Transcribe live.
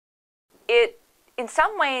it, in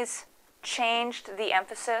some ways, changed the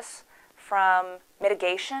emphasis from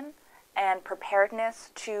mitigation and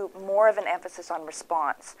preparedness to more of an emphasis on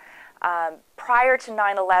response. Prior to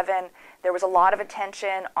 9/11, there was a lot of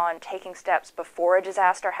attention on taking steps before a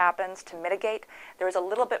disaster happens to mitigate. There was a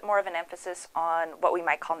little bit more of an emphasis on what we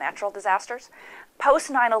might call natural disasters. Post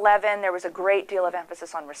 9/11, there was a great deal of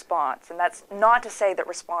emphasis on response, and that's not to say that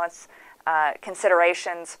response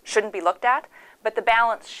considerations shouldn't be looked at, but the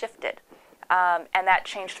balance shifted, and that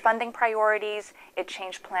changed funding priorities, it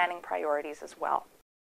changed planning priorities as well.